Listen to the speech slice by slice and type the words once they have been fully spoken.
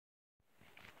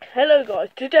Hello guys,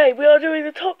 today we are doing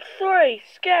the top 3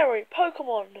 scary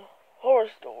Pokemon horror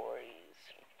stories.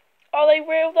 Are they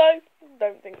real though?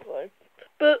 Don't think so.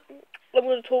 But I'm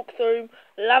going to talk through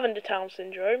Lavender Town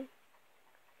Syndrome.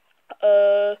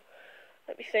 Let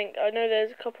me think. I know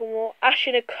there's a couple more. Ash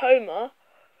in a Coma.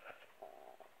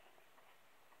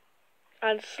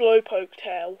 And Slowpoke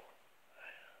Tail.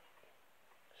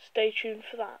 Stay tuned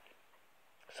for that.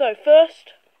 So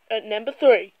first, at number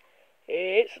 3,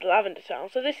 it's Lavender Town.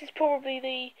 So this is probably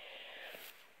the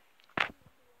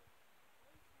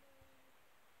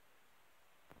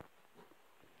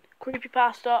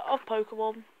creepypasta of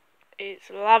Pokemon. It's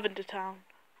Lavender Town.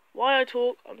 While I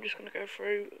talk, I'm just going to go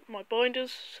through my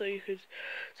binders so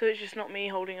it's just not me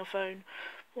holding a phone.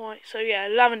 Right, so yeah,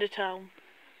 Lavender Town.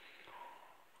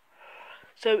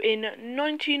 So in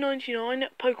 1999,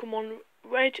 Pokemon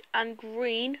Red and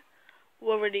Green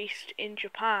were released in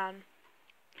Japan.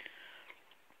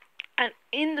 And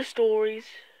in the stories,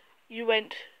 you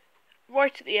went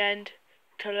right at the end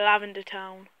to Lavender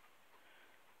Town.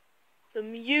 The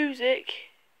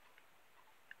music,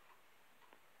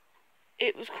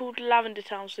 it was called Lavender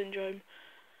Town Syndrome,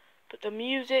 but the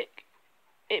music,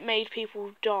 it made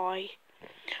people die.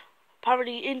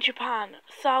 Apparently in Japan,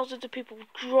 thousands of people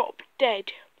dropped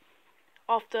dead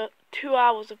after 2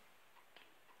 hours of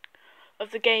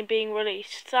the game being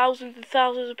released. Thousands and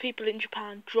thousands of people in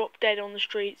Japan dropped dead on the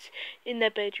streets, in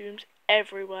their bedrooms,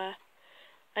 everywhere.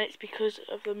 And it's because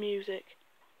of the music.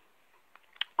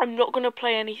 I'm not going to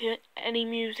play any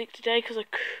music today,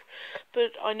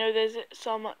 but I know there's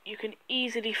some you can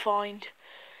easily find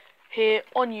here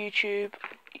on YouTube.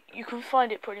 You can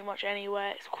find it pretty much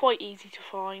anywhere. It's quite easy to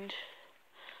find.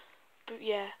 But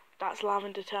yeah, that's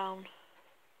Lavender Town.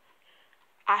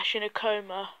 Ash in a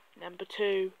Coma, number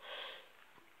 2.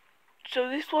 So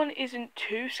this one isn't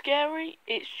too scary.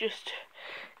 It's just,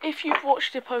 if you've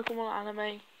watched the Pokemon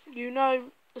anime, you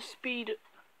know the speed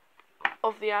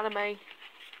of the anime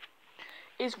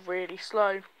is really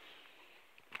slow.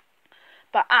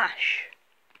 But Ash,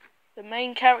 the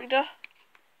main character,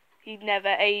 he never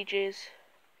ages.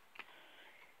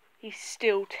 He's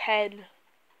still 10,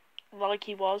 like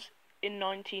he was in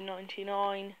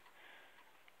 1999.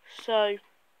 So,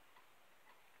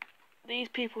 these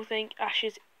people think Ash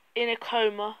is in a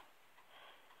coma.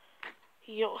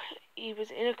 He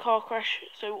was in a car crash,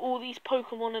 so all these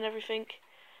Pokemon and everything,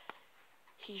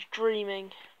 he's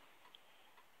dreaming.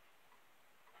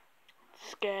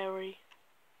 Scary.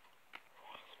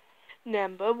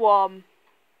 Number 1,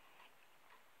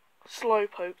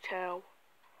 Slowpoke Tail.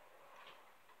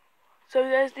 So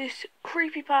there's this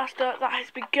creepypasta that has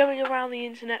been going around the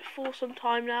internet for some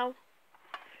time now,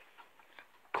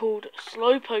 called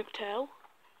Slowpoke Tail,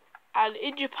 and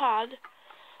in Japan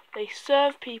they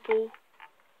serve people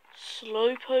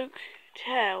Slowpoke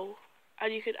Tail,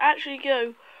 and you can actually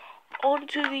go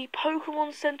onto the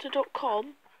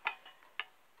PokemonCenter.com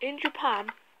in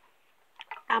Japan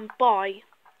and buy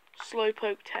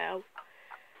Slowpoke Tail.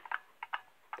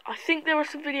 I think there are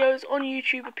some videos on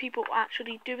YouTube of people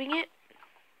actually doing it.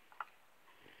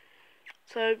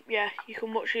 So yeah, you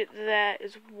can watch it there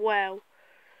as well.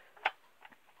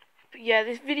 But yeah,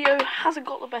 this video hasn't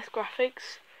got the best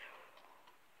graphics,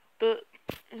 but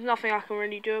there's nothing I can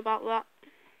really do about that.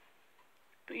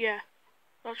 But yeah,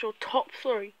 that's your top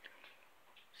 3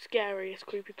 scariest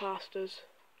creepypastas.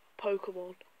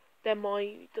 Pokemon.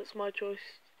 That's my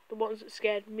choice. The ones that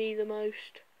scared me the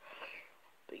most.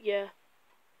 But yeah.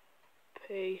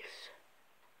 Peace.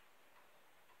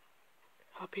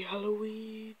 Happy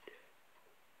Halloween.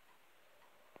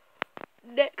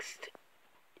 Next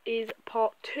is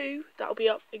part 2. That'll be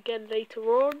up again later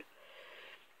on,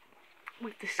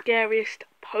 with the scariest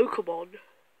Pokemon.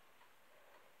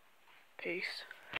 Peace.